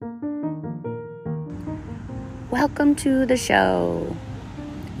welcome to the show.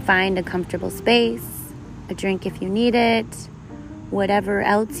 Find a comfortable space, a drink if you need it, whatever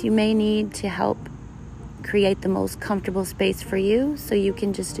else you may need to help create the most comfortable space for you so you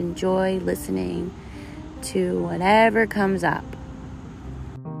can just enjoy listening to whatever comes up.